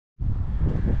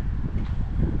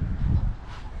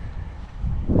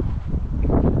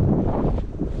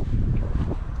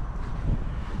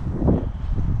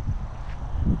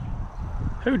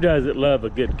Who doesn't love a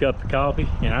good cup of coffee?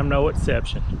 And I'm no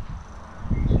exception.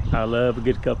 I love a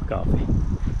good cup of coffee.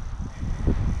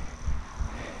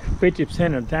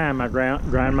 50% of the time I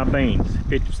grind my beans.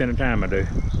 50% of the time I do.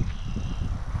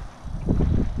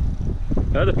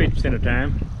 The other 50% of the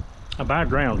time I buy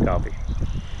ground coffee.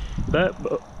 But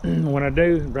when I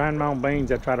do grind my own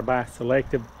beans, I try to buy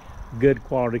selective, good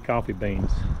quality coffee beans.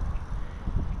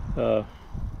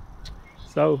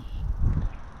 So,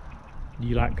 do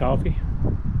you like coffee?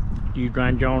 Do you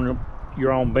grind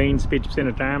your own beans 50%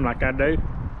 of the time like I do?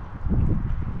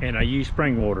 And I use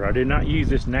spring water. I did not use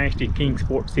this nasty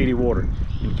Kingsport City water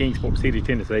in Kingsport City,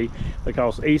 Tennessee,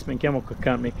 because Eastman Chemical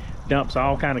Company dumps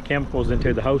all kind of chemicals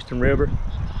into the Holston River,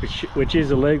 which is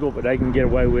illegal, but they can get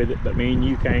away with it, but me and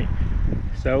you can't.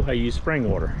 So I use spring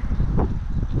water.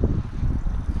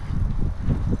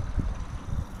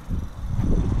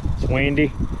 It's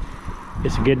windy.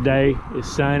 It's a good day. It's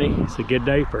sunny. It's a good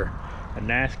day for a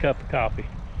nice cup of coffee.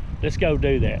 Let's go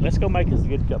do that. Let's go make us a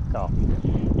good cup of coffee.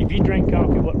 If you drink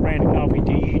coffee, what brand of coffee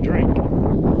do you drink?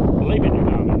 Leave it in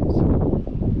the comments.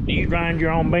 Do you grind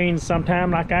your own beans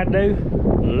sometime like I do?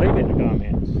 Leave it in the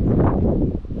comments.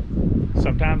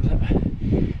 Sometimes,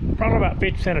 probably about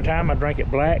 50% of the time I drink it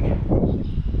black.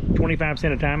 25%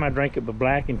 of the time I drink it with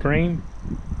black and creamer.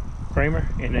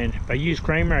 And then if I use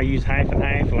creamer, I use half and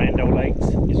half. Land O'Lakes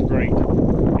is great.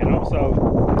 And also,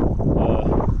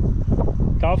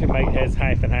 Coffee Mate has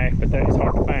half and half, but that is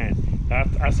hard to find.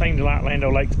 I seem to like Land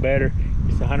O'Lakes better.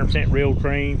 It's 100% real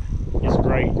cream. It's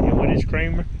great. And when it's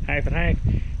creamer, half and half,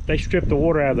 they strip the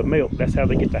water out of the milk. That's how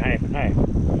they get the half and half.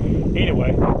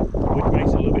 Anyway, which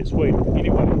makes it a little bit sweeter.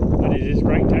 Anyway, but it is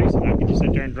great tasting. I can just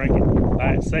sit there and drink it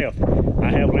by itself. I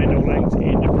have Land O'Lakes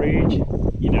in the fridge,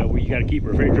 you know, where you got to keep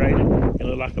refrigerated. It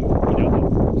looks like a, you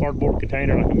know, a cardboard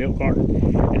container, like a milk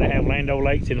carton. And I have Land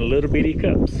O'Lakes in little bitty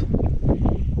cups.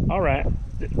 All right,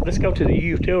 let's go to the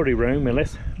utility room and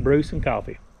let's brew some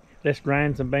coffee. Let's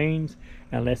grind some beans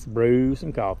and let's brew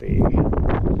some coffee.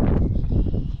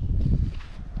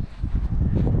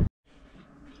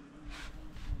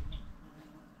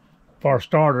 For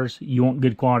starters, you want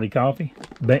good quality coffee,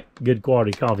 good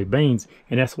quality coffee beans,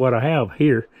 and that's what I have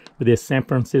here with this San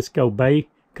Francisco Bay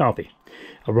coffee,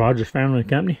 a Rogers Family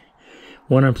Company,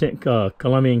 100%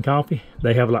 Columbian coffee.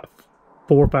 They have like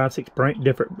 4, 5, 6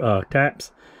 different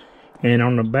types, and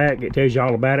on the back it tells you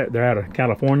all about it. They're out of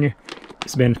California.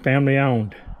 It's been family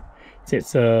owned. It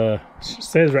says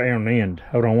right here on the end.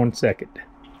 Hold on one second.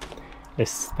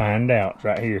 Let's find out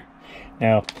right here.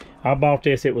 Now, I bought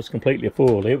this, it was completely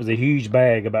full. It was a huge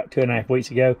bag about 2.5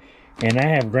 weeks ago, and I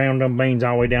have ground them beans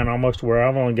all the way down almost to where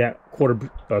I've only got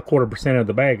a quarter percent of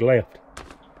the bag left.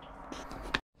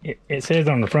 It says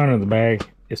on the front of the bag,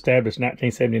 established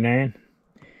 1979,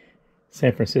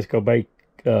 San Francisco Bay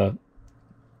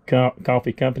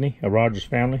Coffee Company, a Rogers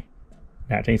family,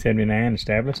 1979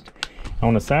 established.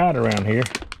 On the side around here,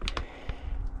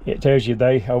 it tells you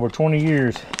they, over 20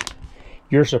 years,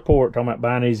 your support, talking about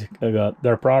buying these,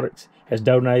 their products, has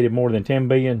donated more than 10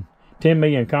 million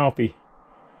coffee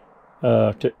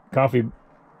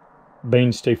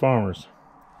beans to farmers.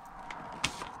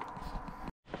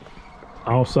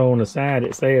 Also on the side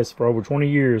it says, for over 20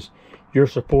 years, your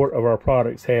support of our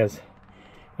products has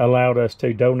allowed us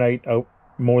to donate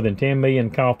more than 10 million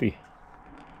coffee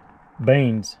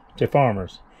beans to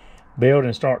farmers, build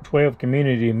and start 12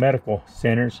 community medical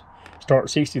centers, start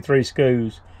 63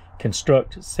 schools,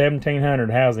 construct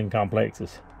 1,700 housing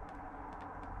complexes.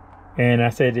 And I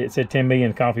said, it said 10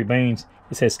 million coffee beans.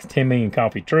 It says 10 million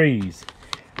coffee trees.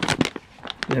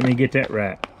 Let me get that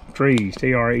right. Trees,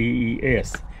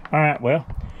 T-R-E-E-S. All right, well,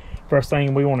 first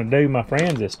thing we want to do, my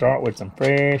friends, is start with some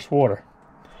fresh water.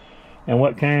 And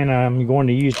what kind I'm going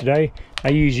to use today, I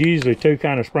use usually 2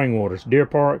 kind of spring waters, Deer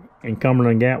Park and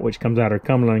Cumberland Gap, which comes out of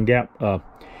Cumberland Gap,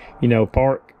 you know,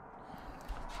 park.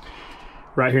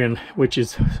 Right here, which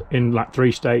is in like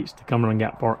 3 states, the Cumberland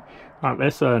Gap Park. All right,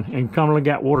 that's and Cumberland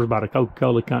Gap water is by the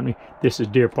Coca-Cola company. This is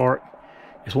Deer Park.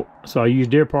 So I use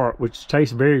Deer Park, which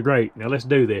tastes very great. Now let's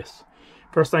do this.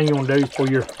 First thing you want to do is pour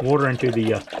your water into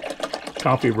the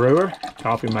coffee brewer,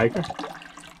 coffee maker.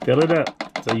 Fill it up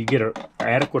so you get an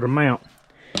adequate amount,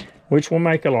 which will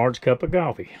make a large cup of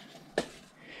coffee.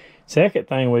 Second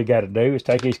thing we got to do is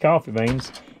take these coffee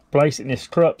beans, place it in this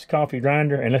Krups coffee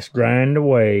grinder, and let's grind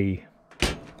away.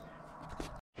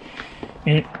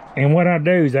 And what I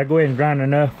do is I go ahead and grind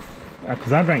enough,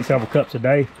 because I drink several cups a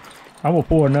day. I will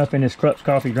pour enough in this Krups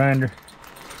coffee grinder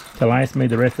to last me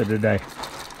the rest of the day.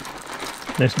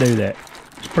 Let's do that.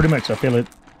 It's pretty much, I fill it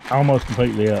almost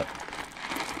completely up.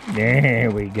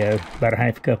 There we go. About a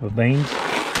 ½ cup of beans.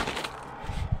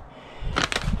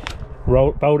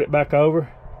 Fold it back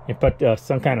over and put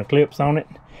some kind of clips on it.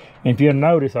 And if you'll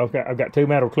notice, I've got 2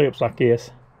 metal clips like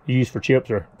this, used for chips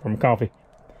or from coffee.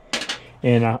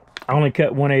 And I only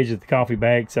cut one edge of the coffee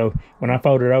bag, so when I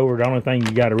fold it over, the only thing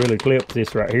you got to really clip is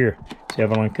this right here. See,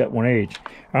 I've only cut one edge.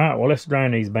 All right, well, let's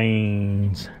grind these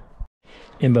beans.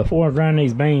 And before I grind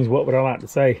these beans, what would I like to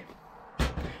say?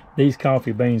 These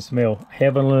coffee beans smell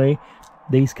heavenly.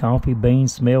 These coffee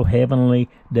beans smell heavenly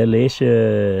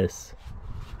delicious.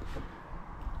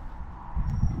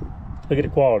 Look at the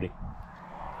quality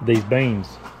of these beans.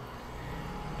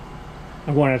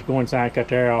 I'm going to have to go inside and cut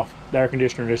the air off. The air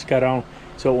conditioner just cut on,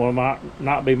 so it will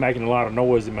not be making a lot of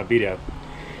noise in my video.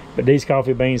 But these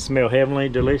coffee beans smell heavenly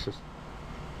delicious.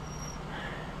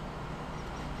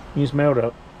 You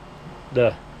smell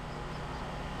the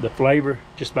flavor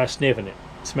just by sniffing it.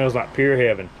 It smells like pure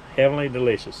heaven. Heavenly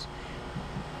delicious.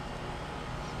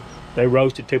 They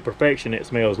roasted to perfection, it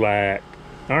smells like.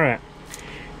 Alright.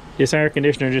 This air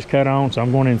conditioner just cut on, so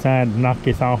I'm going inside to knock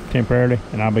this off temporarily,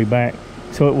 and I'll be back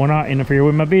so it will not interfere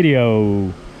with my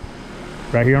video.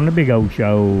 Right here on the Big Old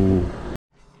Show.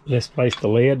 Let's place the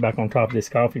lid back on top of this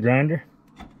coffee grinder.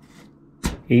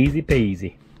 Easy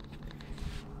peasy.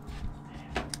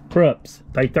 Krups.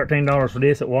 Paid $13 for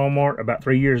this at Walmart about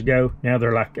 3 years ago. Now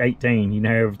they're like 18. You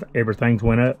know, everything's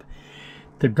went up.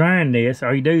 To grind this,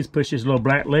 all you do is push this little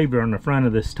black lever on the front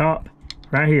of this top.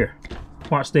 Right here.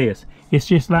 Watch this. It's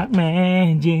just like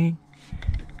magic.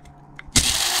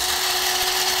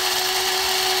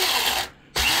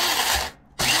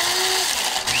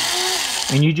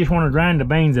 And you just want to grind the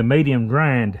beans a medium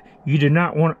grind. You do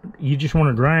not want, you just want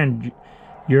to grind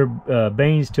your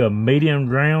beans to a medium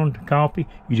ground coffee.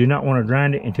 You do not want to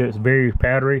grind it until it's very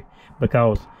powdery,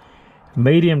 because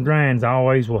medium grinds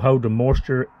always will hold the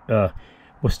moisture,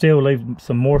 will still leave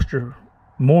some moisture,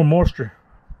 more moisture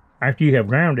after you have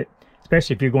ground it,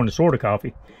 especially if you're going to sort of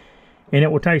coffee. And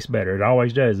it will taste better. It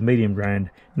always does, medium grind.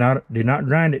 Do not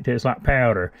grind it till it's like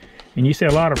powder. And you see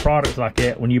a lot of products like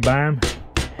that when you buy them.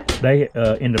 They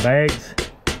in the bags,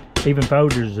 even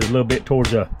Folgers is a little bit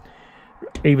towards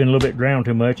even a little bit ground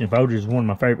too much, and Folgers is one of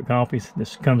my favorite coffees.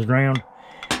 This comes ground.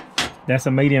 That's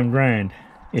a medium grind.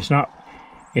 It's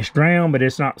ground, but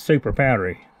it's not super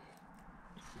powdery.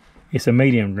 It's a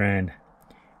medium grind.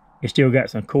 It's still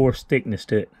got some coarse thickness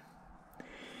to it.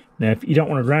 Now, if you don't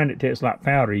want to grind it till it's like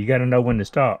powder, you got to know when to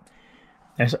stop.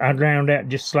 I ground that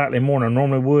just slightly more than I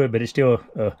normally would, but it's still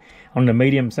on the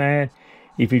medium side.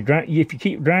 If you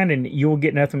keep grinding, you will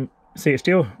get nothing. See, it's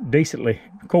still decently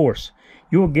coarse.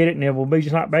 You will get it, and it will be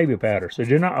just like baby powder. So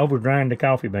do not over grind the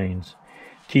coffee beans.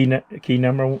 Key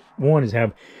number 1 is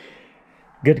have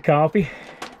good coffee.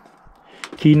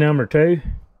 Key number 2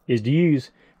 is to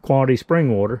use quality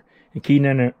spring water. And key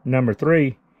number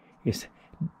 3 is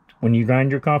when you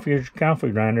grind your coffee with your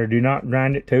coffee grinder, do not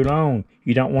grind it too long.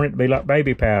 You don't want it to be like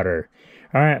baby powder.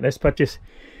 All right, let's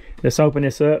open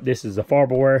this up. This is a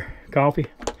Farberware coffee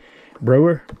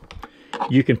brewer.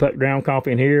 You can put ground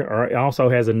coffee in here, or it also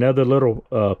has another little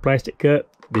plastic cup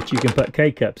that you can put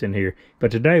K-cups in here. But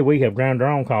today we have ground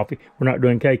our own coffee. We're not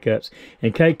doing K-cups.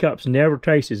 And K-cups never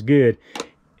taste as good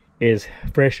as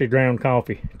freshly ground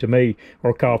coffee to me,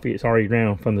 or coffee it's already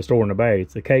ground from the store in the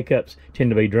bags. The K-cups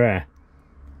tend to be dry.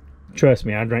 Trust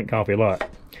me, I drink coffee a lot.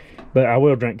 But I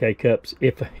will drink K-cups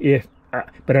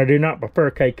but I do not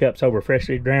prefer K-cups over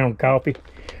freshly ground coffee,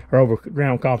 or over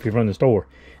ground coffee from the store.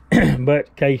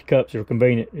 But K-cups are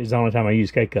convenient. It's the only time I use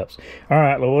K-cups. All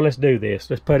right, well, let's do this.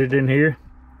 Let's put it in here,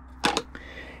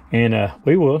 and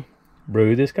we will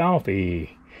brew this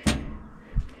coffee.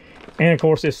 And of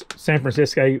course, this San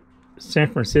Francisco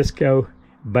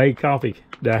Bay coffee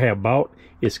that I have bought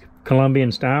is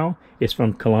Columbian style. It's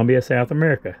from Colombia, South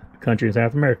America, a country in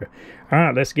South America. All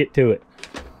right, let's get to it.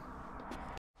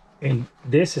 And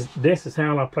this is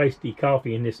how I place the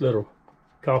coffee in this little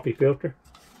coffee filter.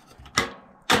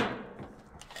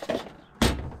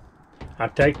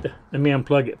 Let me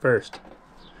unplug it first.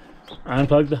 I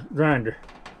unplug the grinder.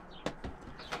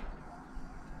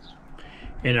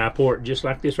 And I pour it just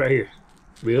like this right here.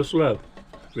 Real slow.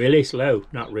 Really slow.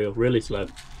 Not real, really slow.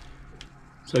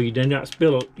 So you do not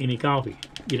spill any coffee.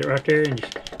 Get it right there and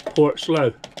just pour it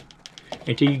slow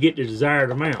until you get the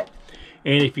desired amount.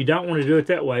 And if you don't want to do it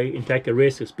that way and take a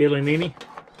risk of spilling any,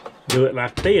 do it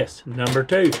like this. Number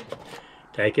 2.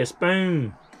 Take a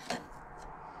spoon.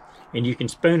 And you can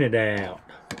spoon it out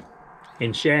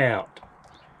and shout.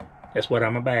 That's what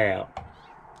I'm about.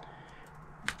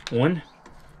 I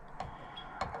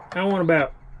want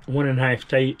about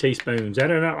 1.5 teaspoons. I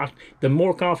do not like, the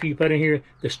more coffee you put in here,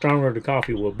 the stronger the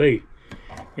coffee will be.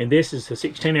 And this is a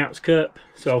 16-ounce cup,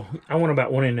 so I want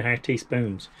about 1.5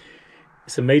 teaspoons.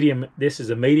 It's a medium. This is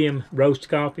a medium roast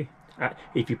coffee.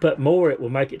 If you put more, it will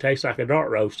make it taste like a dark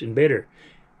roast and bitter.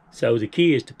 So the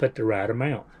key is to put the right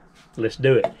amount. Let's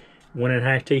do it.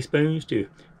 1.5 teaspoons to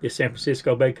this San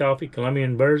Francisco Bay Coffee,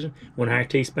 Columbian version. 1.5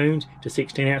 teaspoons to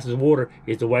 16 ounces of water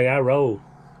is the way I roll.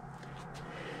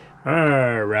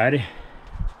 Alrighty.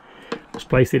 Let's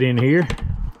place it in here.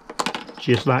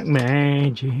 Just like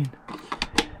magic.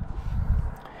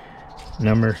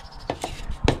 Number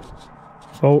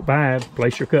 5,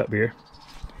 place your cup here.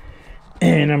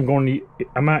 And I'm going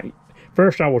to,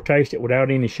 first I will taste it without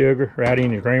any sugar, without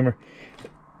any creamer.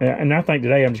 And I think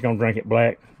today I'm just going to drink it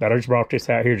black. But I just brought this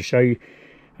out here to show you.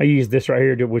 I use this right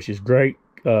here, which is great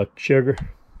sugar,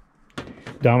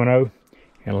 Domino,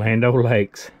 and Land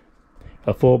O'Lakes.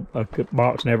 A full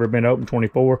box, never been opened,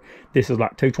 24. This is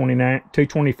like $2.29,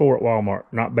 $2.24 at Walmart.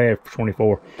 Not bad for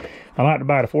 24. I like to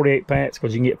buy the 48 packs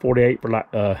because you can get 48 for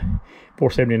like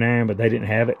 $4.79, but they didn't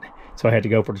have it, so I had to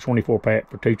go for the 24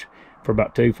 pack for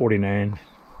about $2.49.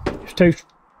 It's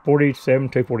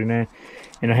 $2.47, $2.49,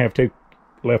 and I have 2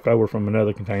 left over from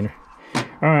another container.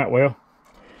 All right, well,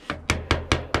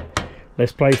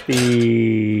 let's place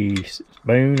the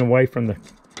spoon away from the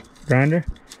grinder.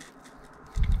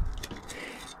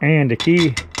 And the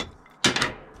key,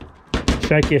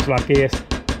 shake this like this.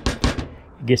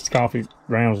 It gets the coffee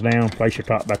grounds down. Place your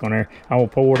top back on there. I will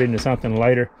pour it into something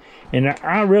later. And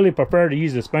I really prefer to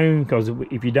use a spoon because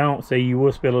if you don't, see, you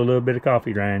will spill a little bit of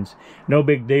coffee grinds. No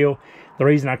big deal. The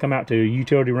reason I come out to the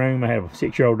utility room, I have a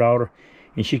 6-year-old daughter,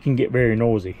 and she can get very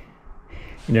noisy.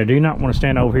 And I do not want to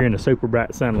stand over here in the super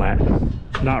bright sunlight.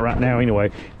 Not right now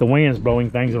anyway. The wind's blowing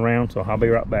things around, so I'll be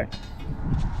right back.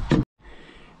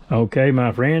 Okay,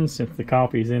 my friends, since the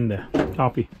coffee's in the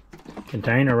coffee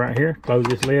container right here, close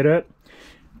this lid up.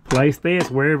 Place this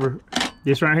wherever,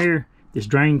 this right here, this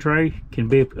drain tray can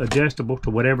be adjustable to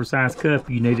whatever size cup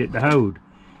you need it to hold.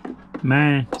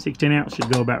 Mine, 16 ounce, should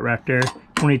go about right there.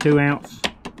 22 ounce,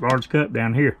 large cup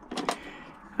down here.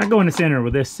 I go in the center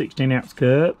with this 16 ounce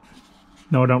cup.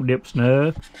 No, I don't dip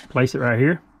snug. Place it right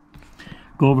here.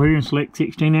 Go over here and select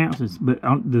 16 ounces. But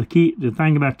the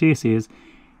thing about this is,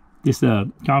 this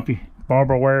coffee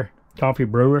barberware coffee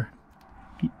brewer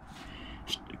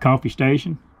coffee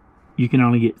station, you can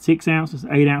only get 6 ounces,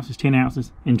 8 ounces, 10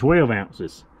 ounces, and 12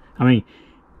 ounces. I mean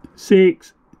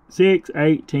 6,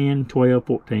 8, 10, 12,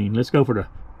 14. Let's go for the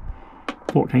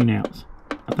 14 ounce.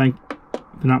 I think,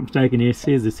 if I'm not mistaken, this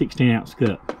is a 16 ounce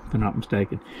cup, if I'm not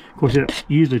mistaken. Of course, it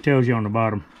usually tells you on the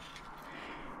bottom.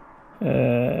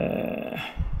 It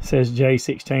says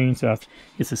J16, so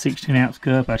it's a 16 ounce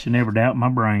cup. I should never doubt my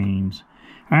brains.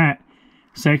 All right,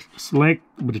 select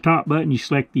with the top button, you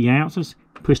select the ounces,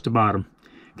 push the bottom.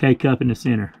 K-cup in the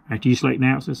center. After you select the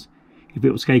ounces, if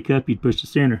it was K-cup, you'd push the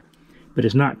center, but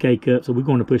it's not K-cup, so we're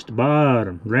going to push the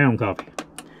bottom. Ground coffee.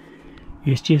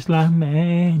 It's just like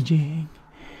magic.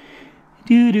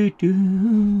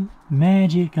 Do-do-do.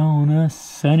 Magic on a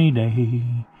sunny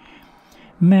day.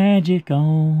 Magic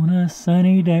on a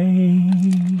sunny day.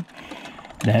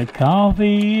 That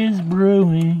coffee is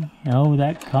brewing. Oh,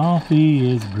 that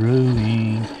coffee is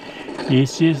brewing.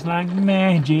 It's just like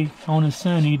magic on a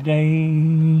sunny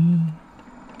day.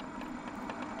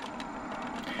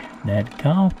 That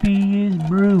coffee is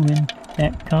brewing.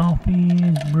 That coffee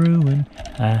is brewing.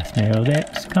 I smell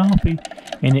that coffee,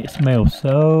 and it smells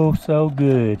so, so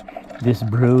good. This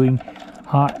brewing,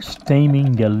 hot,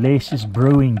 steaming, delicious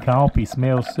brewing coffee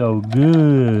smells so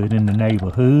good in the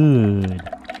neighborhood.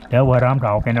 That's what I'm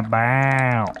talking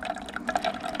about.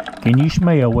 Can you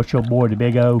smell what your boy the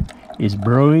Big O is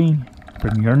brewing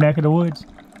from your neck of the woods?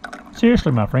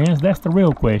 Seriously, my friends, that's the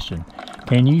real question.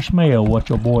 Can you smell what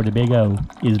your boy the Big O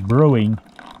is brewing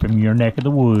from your neck of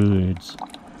the woods?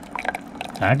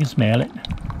 I can smell it.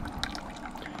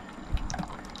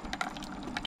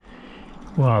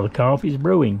 Well, the coffee's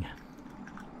brewing.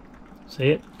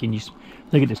 See it? Can you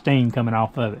look at the steam coming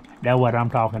off of it? That's what I'm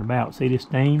talking about. See this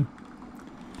steam?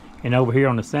 And over here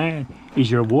on the side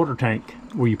is your water tank,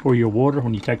 where you pour your water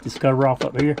when you take this cover off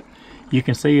up here. You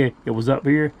can see it was up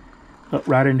here, up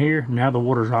right in here. Now the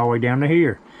water's all the way down to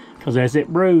here. Because as it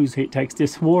brews, it takes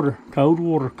this water, cold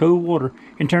water, cool water,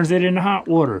 and turns it into hot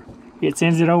water. It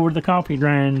sends it over the coffee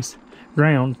the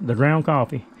ground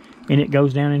coffee, and it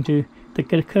goes down into the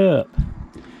cup.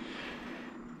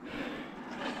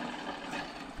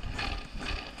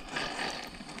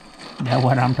 That's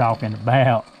what I'm talking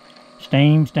about.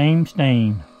 Steam, steam,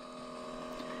 steam.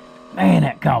 Man,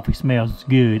 that coffee smells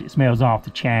good. It smells off the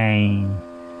chain.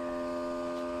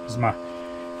 As my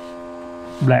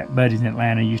black buddies in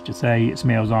Atlanta used to say, it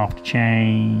smells off the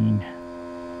chain.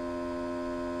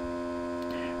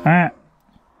 Alright,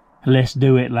 Let's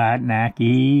do it like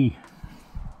Nike.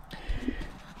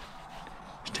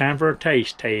 It's time for a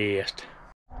taste test.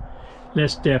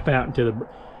 Let's step out into the...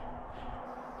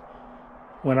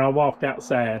 When I walked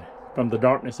outside from the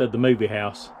darkness of the movie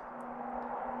house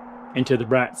into the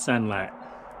bright sunlight,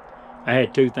 I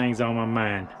had two things on my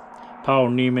mind: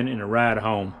 Paul Newman and a ride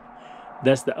home.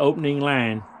 That's the opening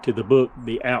line to the book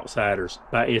The Outsiders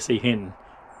by S.E. Hinton.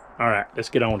 Alright, let's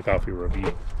get on to coffee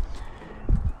review.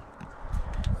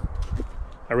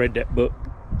 I read that book.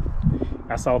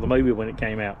 I saw the movie when it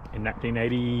came out in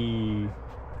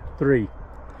 1983.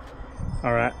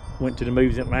 Alright, went to the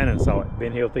movies in Atlanta and saw it,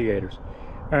 Ben Hill Theaters.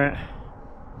 Alright,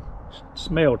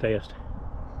 smell test.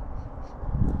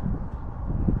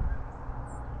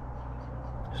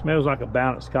 Smells like a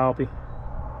balanced coffee.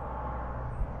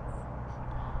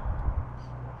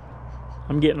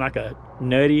 I'm getting like a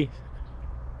nutty,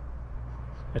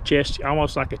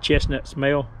 almost like a chestnut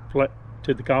smell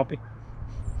to the coffee.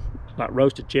 It's like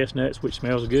roasted chestnuts, which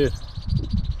smells good.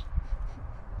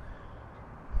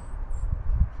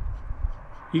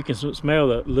 You can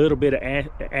smell a little bit of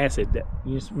acid.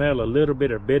 You can smell a little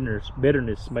bit of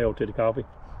bitterness smell to the coffee.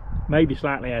 Maybe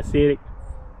slightly acidic.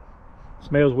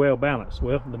 Smells well balanced.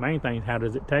 Well, the main thing is, how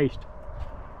does it taste?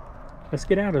 Let's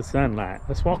get out of the sunlight.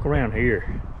 Let's walk around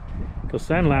here. Because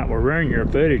sunlight will ruin your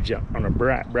footage on a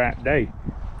bright day.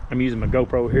 I'm using my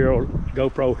GoPro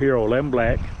Hero 11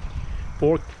 Black,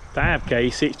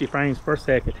 5K, 60 frames per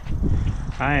second.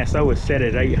 ISO is set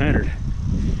at 800.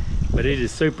 But it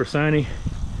is super sunny,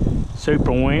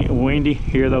 super windy.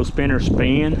 Hear those spinners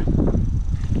spin.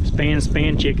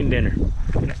 Spin, chicken dinner.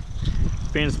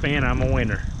 Spin, I'm a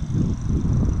winner.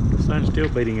 The sun's still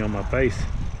beating on my face.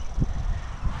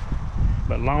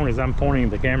 But as long as I'm pointing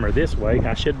the camera this way,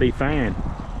 I should be fine.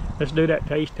 Let's do that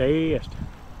taste test.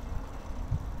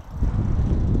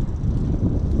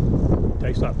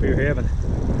 Tastes like pure heaven.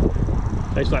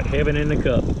 Tastes like heaven in the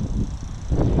cup.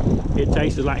 It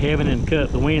tastes like heaven in the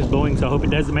cup. The wind's blowing, so I hope it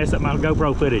doesn't mess up my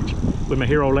GoPro footage with my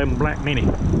Hero 11 Black Mini.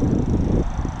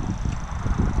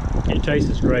 It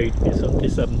tastes great.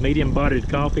 It's a medium-bodied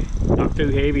coffee. Not too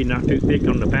heavy, not too thick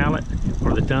on the palate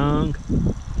or the tongue.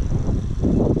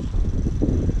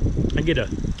 I get a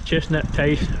chestnut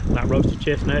taste, like roasted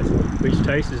chestnuts, which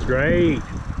tastes great.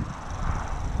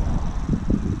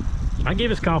 I give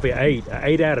this coffee an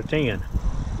 8 out of 10.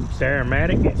 It's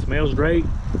aromatic, it smells great.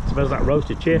 It smells like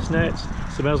roasted chestnuts.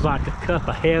 It smells like a cup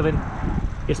of heaven.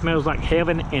 It smells like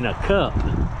heaven in a cup.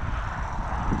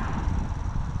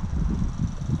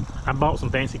 I bought some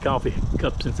fancy coffee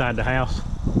cups inside the house.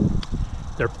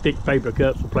 They're thick paper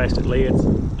cups with plastic lids,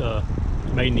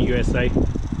 made in the USA.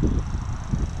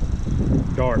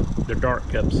 They're dark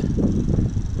cups.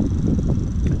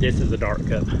 This is a dark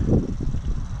cup.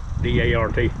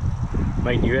 D-A-R-T,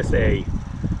 made in USA.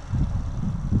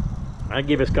 I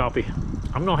give this coffee,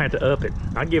 I'm gonna have to up it.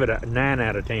 I give it a 9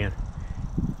 out of 10.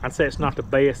 I'd say it's not the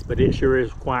best, but it sure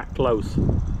is quite close.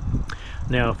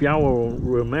 Now, if y'all will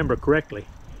remember correctly,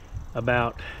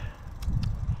 about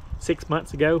 6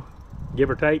 months ago,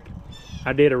 give or take,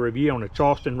 I did a review on the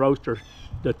Charleston Roaster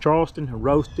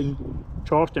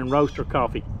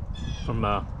coffee from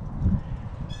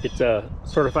it's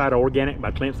certified organic by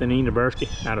Clemson University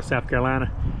out of South Carolina.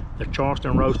 The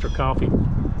Charleston Roaster coffee.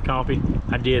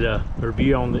 I did a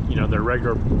review on the their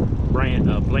regular brand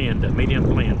blend, medium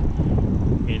blend,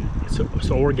 and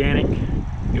it's organic.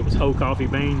 It was whole coffee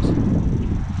beans.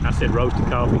 I said roasted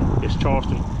coffee. It's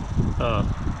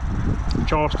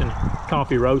Charleston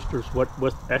Coffee Roasters.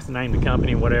 That's the name of the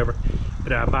company, whatever.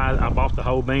 But I bought the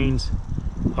whole beans.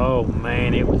 Oh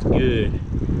man, it was good.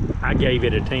 I gave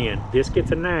it a 10. This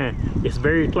gets a 9. It's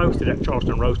very close to that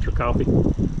Charleston Roaster coffee,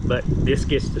 but this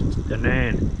gets a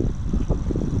 9.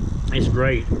 It's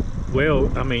great.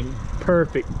 Well, I mean,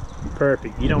 perfect.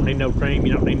 You don't need no cream.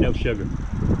 You don't need no sugar.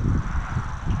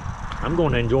 I'm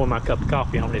going to enjoy my cup of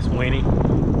coffee on this windy,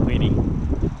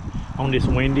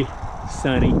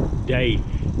 sunny day.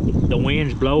 The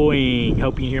wind's blowing.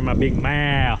 Hope you can hear my big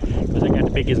mouth, because I got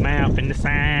the biggest mouth in the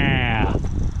South.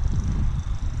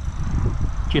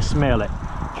 Just smell it.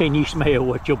 Can you smell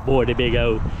what your boy, the big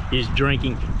O, is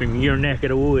drinking from your neck of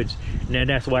the woods? Now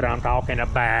that's what I'm talking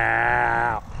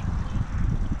about.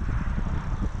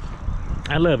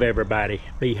 I love everybody.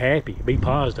 Be happy, be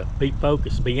positive, be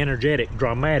focused, be energetic,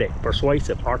 dramatic,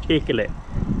 persuasive, articulate,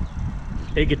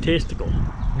 egotistical,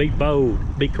 be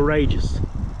bold, be courageous.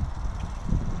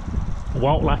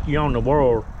 Walk like you're on the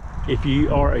world if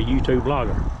you are a YouTube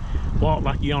vlogger. Walk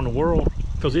like you're on the world,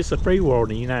 because it's a free world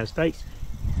in the United States.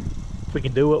 We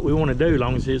can do what we want to do as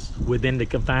long as it's within the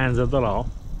confines of the law.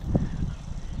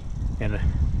 And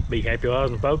Be happy, wise,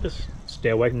 and focused. Stay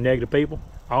away from negative people.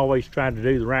 Always try to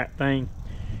do the right thing.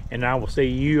 And I will see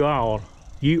you all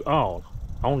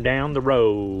on down the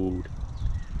road.